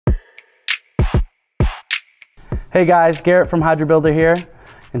Hey guys, Garrett from HydroBuilder here,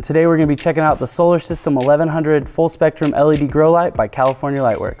 and today we're going to be checking out the SolarSystem 1100 Full Spectrum LED Grow Light by California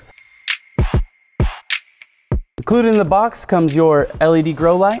Lightworks. Included in the box comes your LED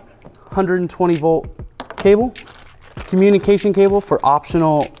grow light, 120 volt cable, communication cable for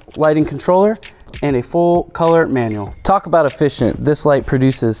optional lighting controller, and a full color manual. Talk about efficient. This light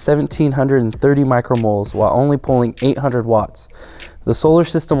produces 1730 micromoles while only pulling 800 watts. The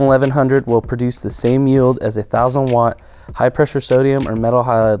SolarSystem 1100 will produce the same yield as a 1000 watt high pressure sodium or metal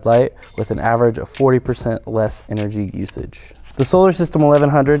halide light with an average of 40% less energy usage. The SolarSystem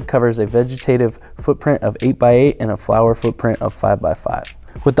 1100 covers a vegetative footprint of 8x8 and a flower footprint of 5x5.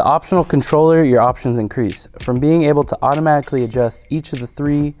 With the optional controller, your options increase. From being able to automatically adjust each of the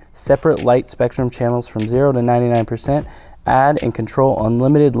 3 separate light spectrum channels from 0 to 99%, add and control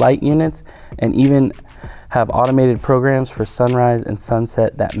unlimited light units, and even have automated programs for sunrise and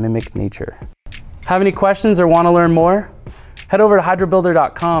sunset that mimic nature. Have any questions or want to learn more? Head over to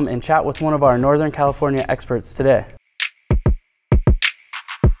hydrobuilder.com and chat with one of our Northern California experts today.